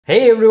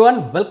Hey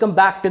everyone, welcome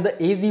back to the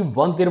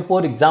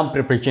AZ-104 exam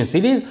preparation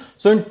series.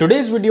 So in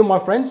today's video, my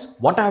friends,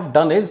 what I have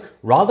done is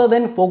rather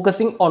than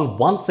focusing on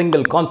one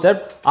single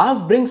concept, I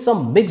have bring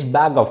some mixed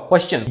bag of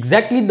questions,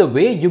 exactly the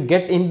way you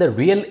get in the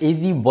real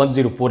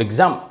AZ-104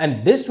 exam.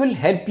 And this will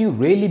help you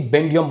really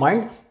bend your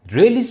mind,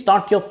 really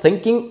start your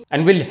thinking,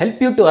 and will help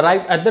you to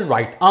arrive at the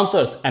right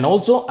answers. And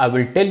also I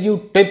will tell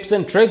you tips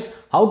and tricks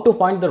how to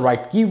find the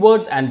right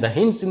keywords and the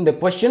hints in the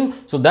question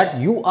so that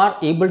you are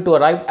able to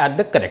arrive at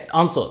the correct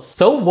answers.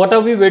 So what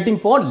are we waiting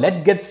for?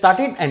 Let's get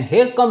started. And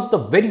here comes the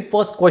very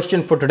first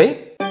question for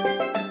today.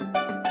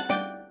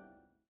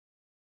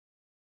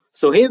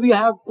 So here we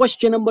have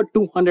question number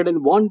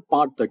 201,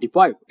 part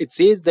 35. It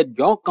says that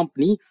your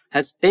company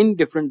has 10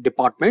 different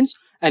departments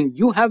and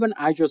you have an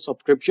Azure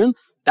subscription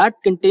that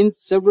contains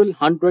several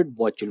hundred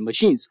virtual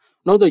machines.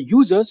 Now the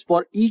users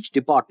for each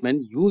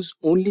department use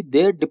only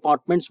their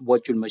department's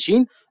virtual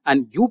machine,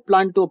 and you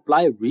plan to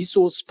apply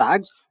resource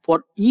tags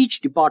for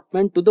each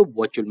department to the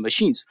virtual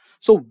machines.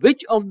 So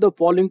which of the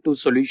following two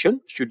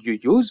solutions should you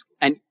use?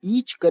 And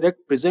each correct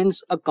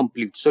presents a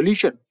complete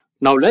solution.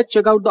 Now let's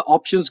check out the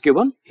options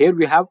given. Here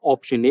we have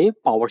option A,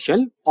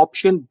 PowerShell,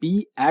 option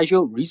B,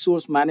 Azure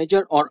Resource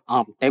Manager or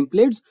ARM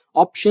templates,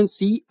 option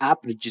C,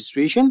 App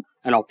Registration,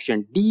 and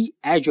option D,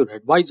 Azure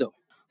Advisor.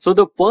 So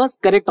the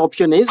first correct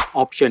option is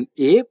option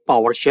A,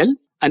 PowerShell,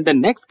 and the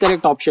next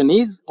correct option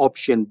is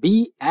option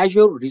B,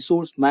 Azure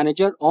Resource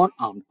Manager or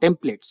ARM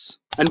templates.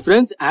 And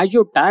friends,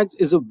 Azure tags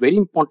is a very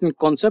important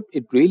concept.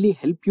 It really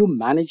helps you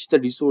manage the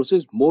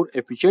resources more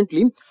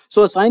efficiently.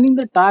 So assigning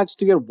the tags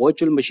to your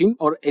virtual machine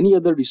or any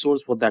other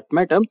resource for that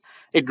matter,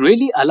 it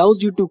really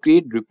allows you to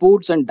create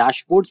reports and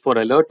dashboards for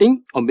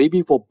alerting or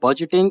maybe for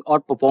budgeting or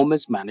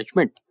performance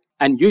management.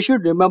 And you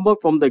should remember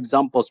from the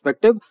exam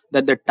perspective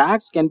that the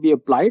tags can be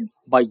applied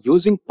by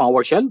using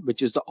PowerShell,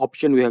 which is the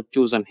option we have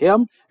chosen here.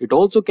 It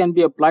also can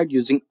be applied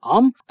using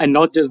ARM. And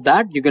not just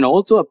that, you can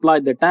also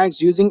apply the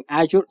tags using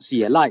Azure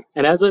CLI.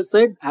 And as I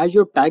said,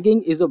 Azure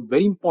tagging is a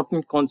very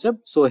important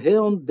concept. So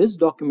here on this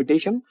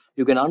documentation,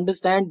 you can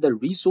understand the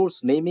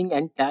resource naming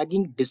and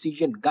tagging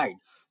decision guide.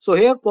 So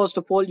here, first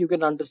of all, you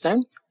can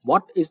understand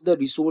what is the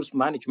resource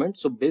management.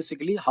 So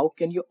basically, how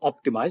can you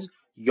optimize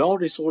your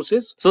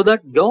resources so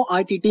that your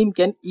IT team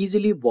can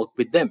easily work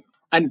with them.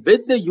 And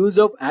with the use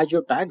of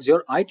Azure tags,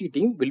 your IT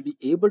team will be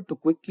able to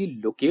quickly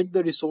locate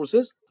the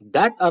resources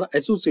that are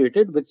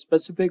associated with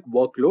specific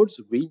workloads,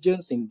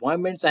 regions,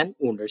 environments, and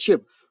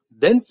ownership.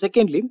 Then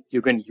secondly,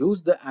 you can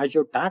use the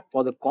Azure tag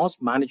for the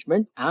cost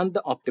management and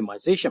the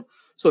optimization.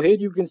 So here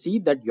you can see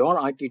that your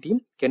IT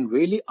team can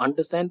really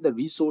understand the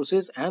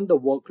resources and the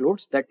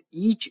workloads that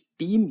each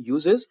team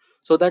uses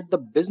so that the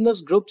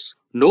business groups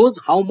knows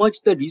how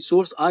much the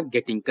resource are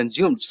getting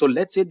consumed. So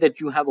let's say that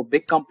you have a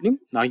big company.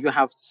 Now you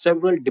have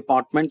several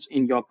departments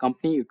in your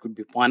company. It could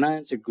be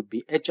finance, it could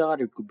be HR,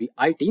 it could be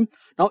IT.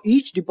 Now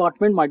each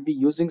department might be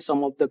using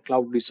some of the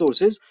cloud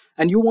resources,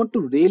 and you want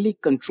to really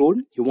control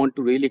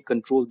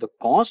the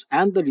cost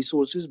and the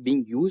resources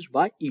being used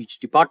by each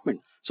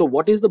department. So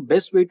what is the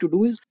best way to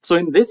do is, so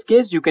in this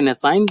case, you can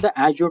assign the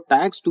Azure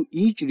tags to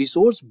each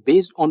resource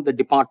based on the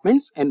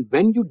departments. And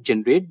when you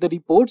generate the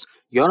reports,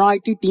 your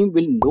IT team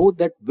will know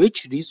that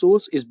which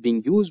resource is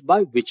being used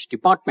by which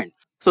department.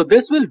 So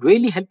this will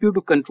really help you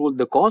to control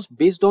the cost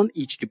based on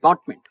each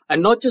department.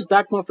 And not just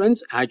that, my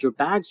friends, Azure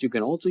tags you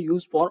can also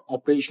use for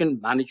operation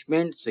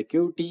management,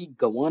 security,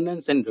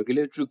 governance and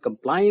regulatory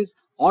compliance,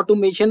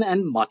 automation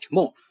and much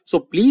more. So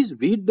please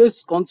read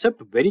this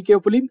concept very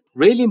carefully.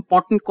 Really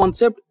important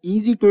concept,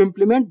 easy to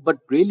implement, but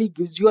really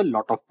gives you a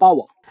lot of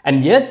power.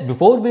 And yes,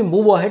 before we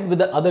move ahead with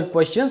the other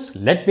questions,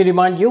 let me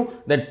remind you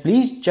that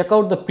please check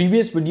out the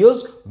previous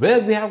videos where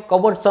we have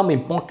covered some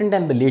important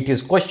and the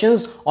latest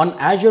questions on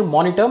Azure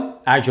Monitor,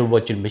 Azure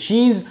Virtual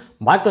Machines,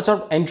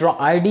 Microsoft Entra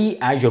ID,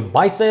 Azure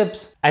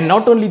Biceps. And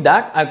not only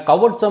that, I've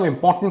covered some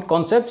important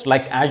concepts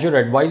like Azure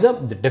Advisor,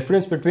 the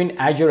difference between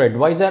Azure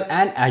Advisor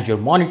and Azure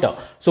Monitor.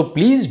 So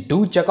please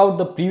do check out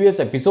the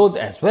previous episodes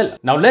as well.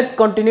 Now let's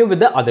continue with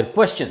the other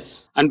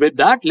questions. And with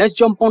that, let's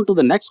jump on to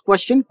the next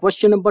question,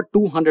 question number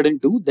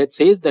 202, that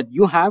says that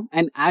you have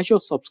an Azure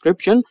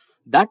subscription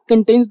that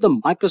contains the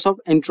Microsoft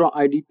Entra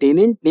ID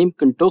tenant named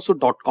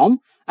Contoso.com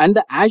and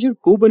the Azure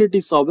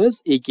Kubernetes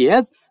Service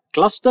AKS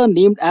cluster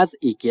named as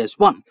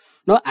AKS1.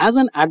 Now, as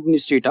an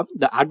administrator,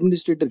 the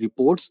administrator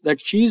reports that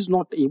she is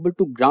not able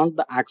to grant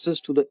the access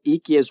to the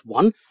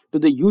AKS1 to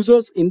the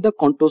users in the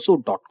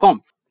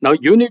Contoso.com. Now,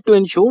 you need to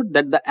ensure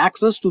that the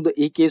access to the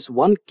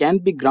AKS1 can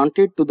be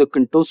granted to the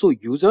Contoso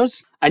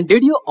users. And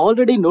did you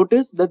already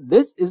notice that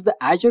this is the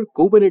Azure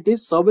Kubernetes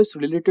service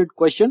related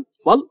question?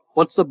 Well,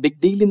 what's the big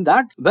deal in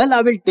that? Well,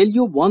 I will tell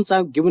you once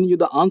I've given you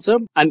the answer,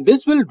 and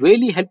this will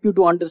really help you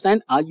to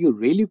understand, are you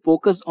really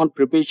focused on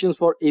preparations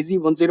for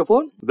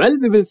AZ-104? Well,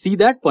 we will see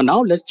that. For now,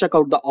 let's check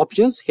out the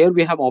options. Here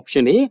we have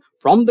option A,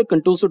 from the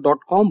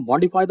Contoso.com,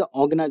 modify the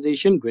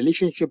organization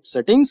relationship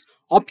settings.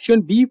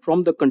 Option B,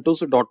 from the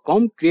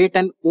Contoso.com, create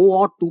an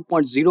OAuth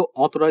 2.0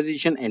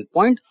 authorization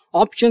endpoint.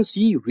 Option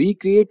C,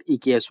 recreate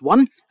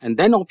AKS1. And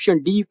then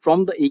option D,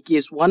 from the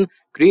AKS1,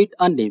 create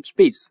a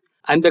namespace.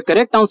 And the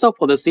correct answer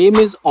for the same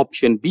is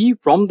option B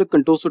from the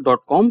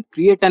contoso.com.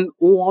 Create an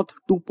OAuth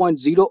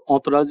 2.0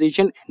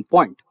 authorization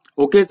endpoint.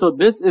 Okay, so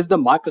this is the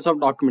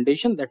Microsoft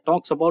documentation that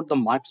talks about the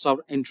Microsoft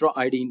Entra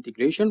ID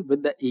integration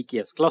with the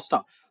AKS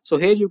cluster. So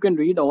here you can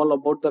read all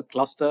about the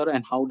cluster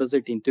and how does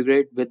it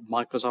integrate with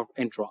Microsoft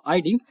Entra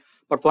ID.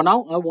 But for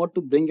now, I want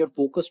to bring your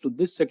focus to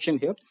this section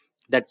here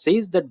that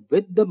says that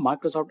with the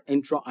Microsoft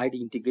Entra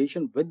ID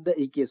integration with the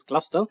AKS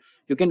cluster,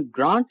 you can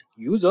grant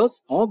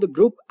users or the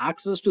group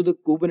access to the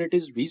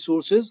Kubernetes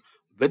resources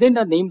within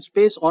a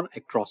namespace or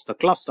across the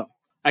cluster.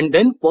 And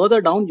then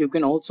further down, you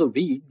can also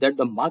read that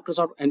the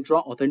Microsoft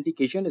Entra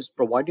authentication is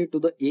provided to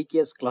the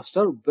AKS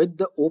cluster with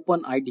the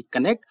OpenID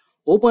Connect.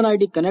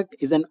 OpenID Connect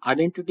is an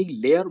identity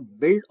layer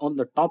built on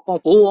the top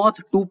of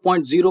OAuth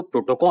 2.0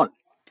 protocol.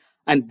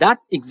 And that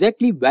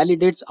exactly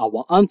validates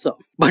our answer.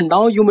 But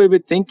now you may be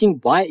thinking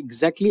why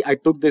exactly I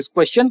took this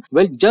question.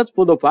 Well, just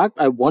for the fact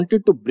I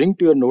wanted to bring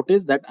to your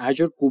notice that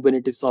Azure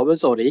Kubernetes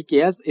Service or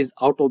AKS is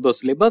out of the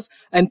syllabus.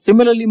 And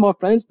similarly, my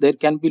friends, there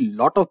can be a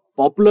lot of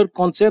popular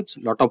concepts,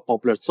 lot of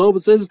popular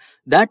services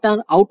that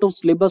are out of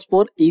syllabus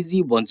for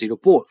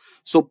AZ-104.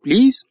 So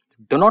please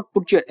do not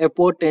put your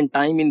effort and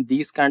time in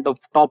these kind of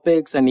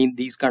topics and in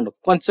these kind of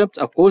concepts.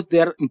 Of course, they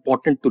are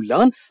important to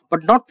learn,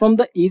 but not from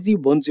the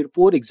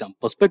AZ-104 exam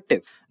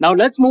perspective. Now,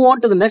 let's move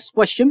on to the next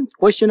question.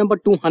 Question number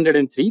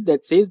 203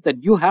 that says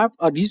that you have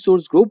a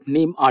resource group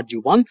named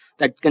RG1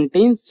 that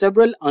contains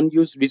several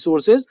unused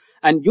resources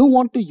and you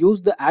want to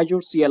use the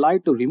Azure CLI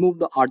to remove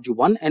the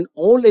RG1 and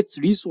all its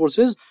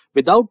resources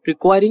without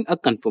requiring a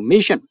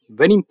confirmation.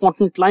 Very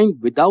important line,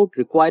 without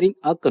requiring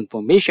a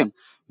confirmation.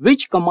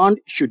 Which command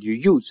should you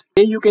use?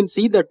 Here you can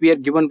see that we are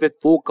given with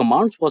 4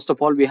 commands. First of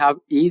all, we have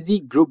AZ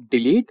group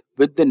delete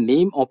with the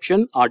name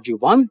option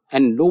RG1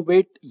 and no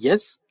wait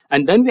yes.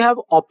 And then we have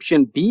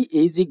option B,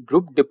 AZ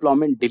group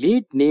deployment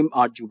delete name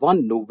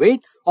RG1 no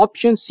wait.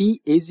 Option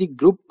C, AZ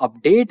group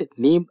update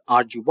name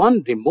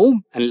RG1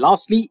 remove. And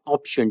lastly,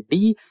 option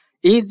D,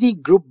 AZ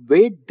group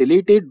wait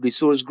deleted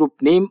resource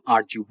group name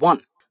RG1.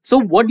 So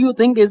what do you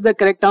think is the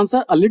correct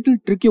answer? A little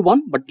tricky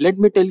one, but let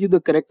me tell you the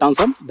correct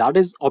answer. That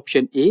is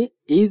option A,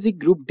 AZ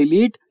group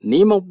delete,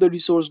 name of the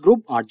resource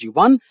group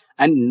RG1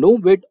 and no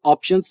wait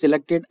option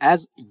selected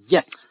as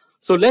yes.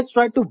 So let's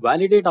try to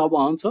validate our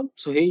answer.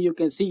 So here you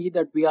can see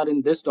that we are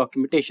in this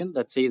documentation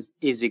that says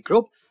AZ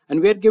group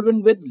and we are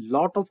given with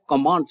lot of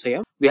commands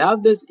here. We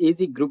have this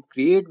AZ group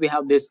create, we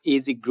have this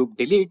AZ group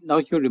delete. Now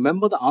if you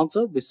remember the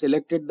answer, we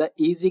selected the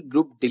AZ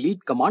group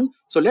delete command.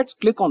 So let's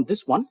click on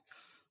this one.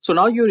 So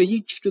now you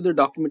reach to the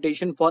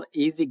documentation for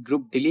AZ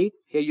group delete.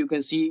 Here you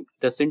can see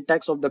the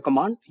syntax of the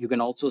command. You can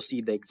also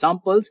see the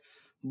examples.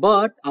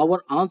 But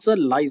our answer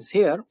lies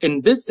here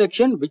in this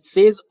section which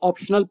says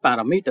optional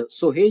parameters.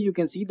 So here you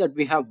can see that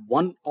we have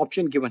one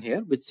option given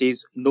here which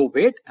says no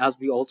wait, as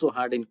we also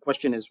had in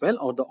question as well,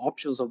 or the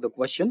options of the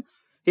question.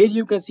 Here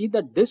you can see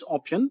that this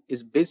option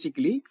is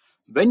basically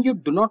when you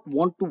do not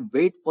want to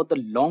wait for the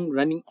long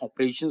running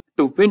operations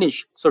to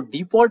finish. So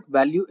default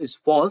value is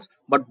false,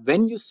 but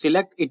when you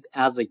select it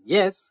as a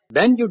yes,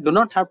 then you do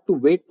not have to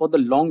wait for the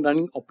long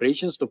running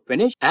operations to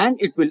finish and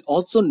it will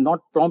also not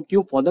prompt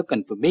you for the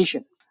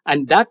confirmation.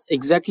 And that's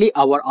exactly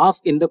our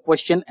ask in the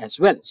question as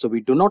well. So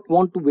we do not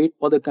want to wait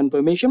for the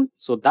confirmation.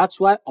 So that's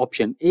why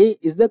option A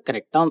is the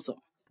correct answer.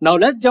 Now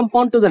let's jump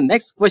on to the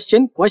next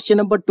question. Question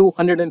number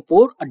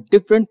 204, a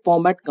different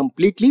format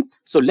completely.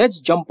 So let's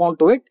jump on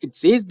to it. It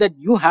says that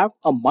you have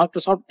a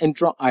Microsoft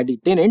Entra ID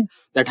tenant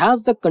that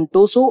has the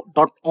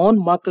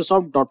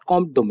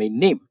contoso.onmicrosoft.com domain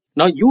name.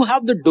 Now you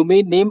have the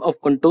domain name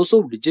of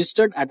Contoso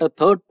registered at a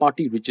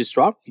third-party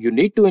registrar. You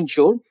need to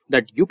ensure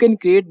that you can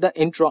create the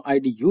Entra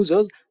ID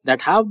users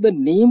that have the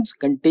names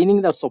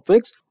containing the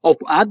suffix of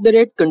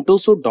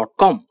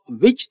 @contoso.com.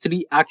 Which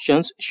 3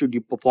 actions should you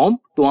perform?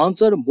 To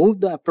answer, move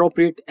the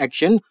appropriate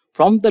action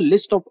from the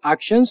list of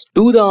actions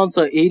to the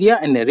answer area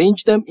and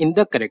arrange them in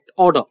the correct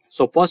order.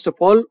 So first of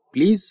all,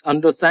 please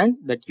understand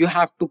that you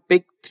have to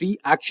pick 3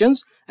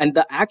 actions and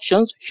the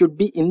actions should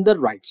be in the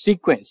right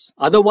sequence.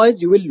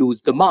 Otherwise, you will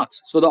lose the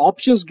marks. So the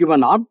options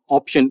given are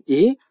option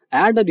A,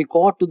 add a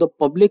record to the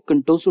public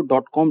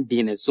contoso.com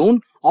DNS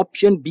zone.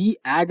 Option B,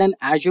 add an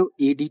Azure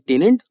AD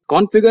tenant,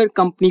 configure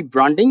company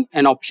branding.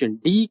 And option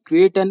D,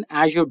 create an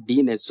Azure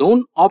DNS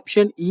zone.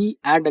 Option E,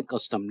 add a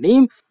custom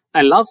name.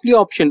 And lastly,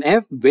 option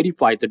F,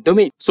 verify the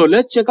domain. So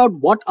let's check out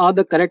what are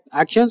the correct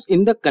actions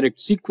in the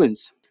correct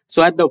sequence.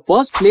 So at the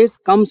first place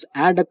comes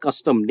add a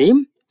custom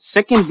name.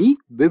 Secondly,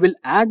 we will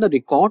add a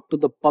record to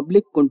the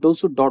public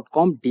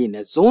contoso.com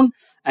DNS zone.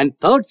 And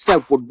third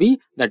step would be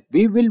that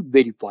we will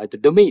verify the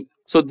domain.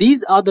 So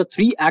these are the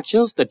 3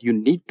 actions that you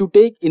need to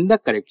take in the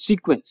correct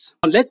sequence.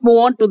 Now let's move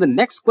on to the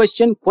next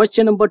question.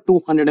 Question number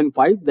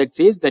 205 that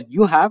says that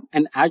you have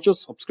an Azure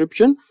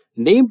subscription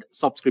named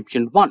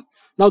subscription 1.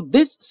 Now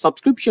this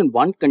subscription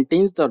 1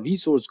 contains the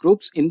resource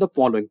groups in the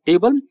following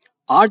table.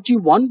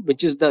 RG1,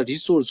 which is the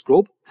resource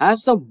group,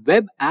 has a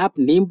web app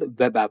named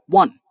web app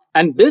 1.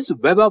 And this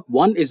web app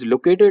 1 is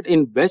located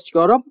in West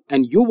Europe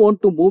and you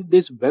want to move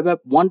this web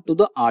app 1 to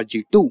the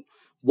RG2.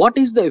 What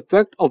is the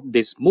effect of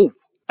this move?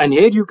 And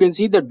here you can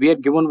see that we are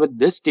given with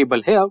this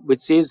table here,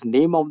 which says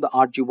name of the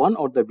RG1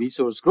 or the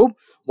resource group,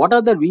 what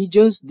are the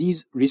regions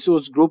these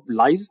resource group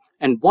lies,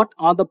 and what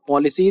are the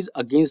policies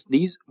against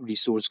these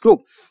resource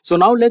group. So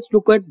now let's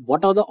look at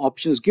what are the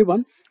options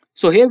given.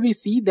 So here we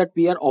see that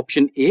we are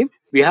option A.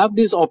 We have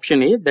this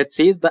option A that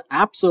says the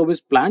app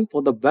service plan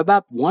for the web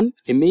app 1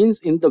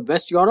 remains in the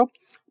West Europe.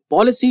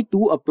 Policy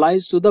 2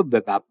 applies to the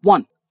web app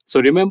 1.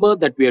 So remember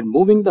that we are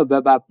moving the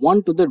web app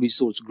 1 to the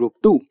resource group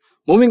 2.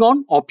 Moving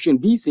on, option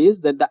B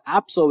says that the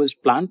app service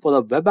plan for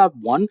the web app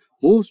 1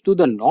 moves to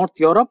the North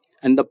Europe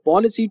and the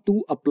policy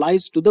 2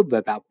 applies to the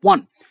web app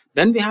 1.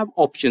 Then we have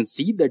option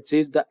C that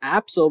says the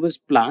app service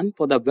plan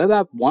for the web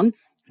app 1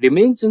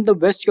 remains in the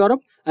West Europe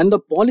and the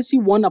policy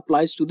 1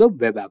 applies to the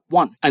web app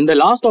 1. And the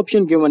last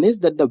option given is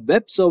that the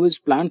web service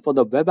plan for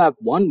the web app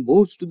 1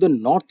 moves to the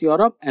North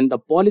Europe and the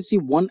policy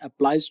 1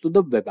 applies to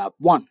the web app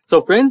 1.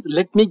 So friends,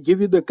 let me give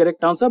you the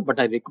correct answer,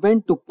 but I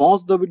recommend to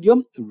pause the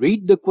video,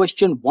 read the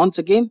question once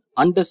again,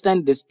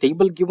 understand this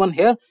table given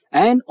here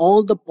and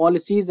all the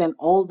policies and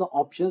all the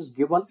options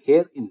given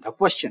here in the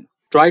question.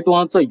 Try to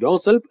answer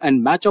yourself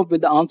and match up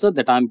with the answer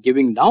that I am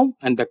giving now,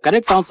 and the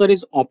correct answer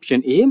is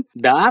option A.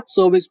 The app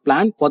service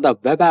plan for the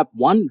web app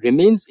 1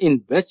 remains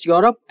in West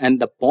Europe and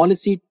the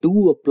policy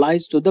 2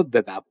 applies to the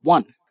web app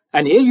 1.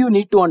 And here you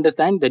need to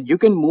understand that you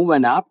can move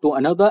an app to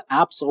another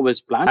app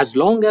service plan as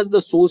long as the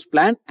source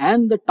plan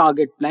and the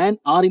target plan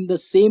are in the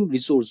same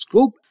resource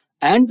group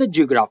and the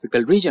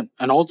geographical region.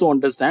 And also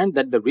understand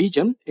that the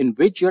region in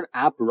which your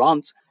app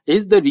runs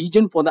is the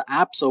region for the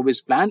app service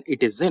plan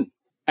it is in.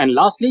 And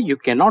lastly, you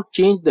cannot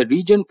change the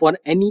region for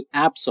any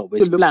app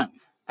service plan.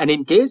 And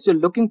in case you're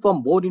looking for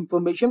more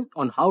information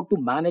on how to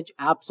manage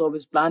app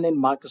service plan in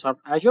Microsoft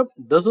Azure,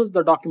 this is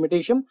the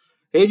documentation.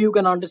 Here you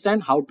can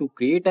understand how to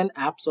create an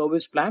app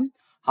service plan,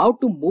 how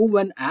to move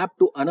an app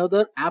to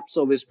another app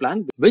service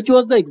plan, which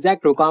was the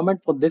exact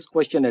requirement for this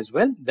question as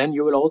well. Then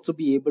you will also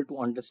be able to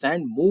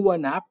understand move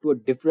an app to a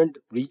different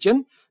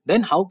region.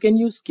 Then how can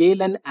you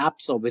scale an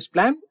app service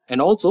plan,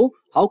 and also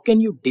how can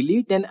you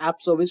delete an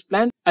app service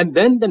plan, and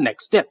then the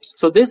next steps.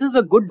 So this is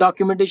a good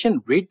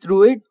documentation. Read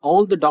through it.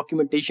 All the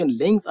documentation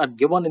links are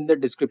given in the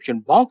description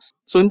box.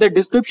 So in the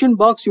description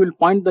box, you will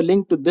find the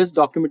link to this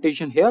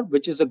documentation here,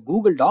 which is a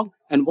Google Doc.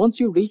 And once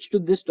you reach to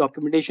this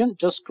documentation,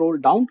 just scroll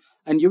down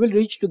and you will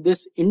reach to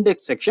this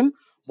index section.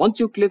 Once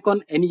you click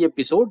on any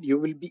episode, you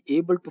will be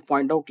able to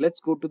find out.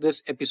 Let's go to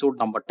this episode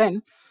number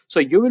 10. So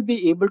you will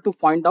be able to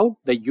find out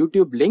the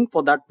YouTube link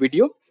for that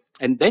video.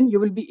 And then you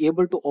will be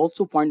able to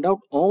also find out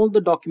all the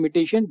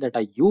documentation that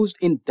I used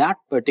in that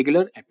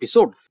particular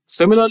episode.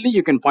 Similarly,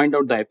 you can find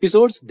out the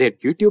episodes, their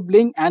YouTube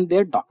link and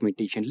their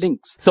documentation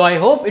links. So I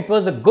hope it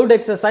was a good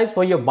exercise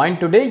for your mind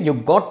today. You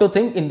got to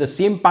think in the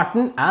same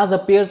pattern as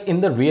appears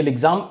in the real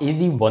exam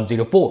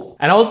AZ-104.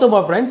 And also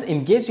my friends,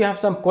 in case you have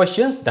some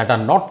questions that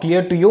are not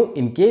clear to you,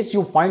 in case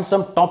you find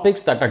some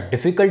topics that are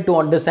difficult to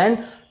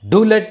understand,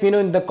 do let me know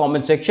in the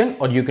comment section,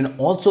 or you can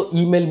also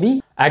email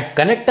me at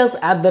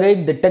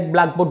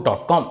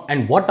connectors@thetechblackboard.com.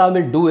 And what I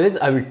will do is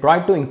I will try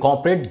to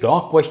incorporate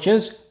your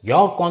questions,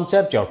 your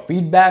concepts, your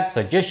feedback,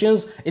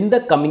 suggestions in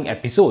the coming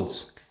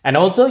episodes. And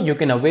also you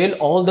can avail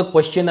all the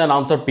question and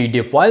answer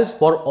PDF files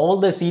for all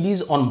the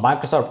series on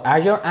Microsoft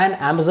Azure and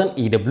Amazon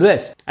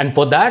AWS. And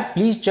for that,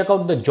 please check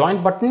out the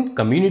join button,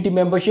 community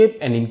membership.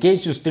 And in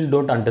case you still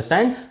don't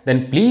understand,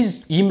 then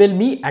please email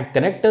me at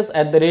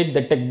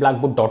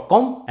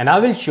connectors@thetechblackboard.com and I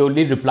will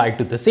surely reply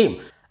to the same.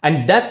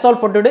 And that's all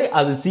for today.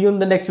 I will see you in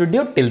the next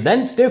video. Till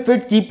then, stay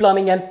fit, keep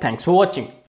learning, and thanks for watching.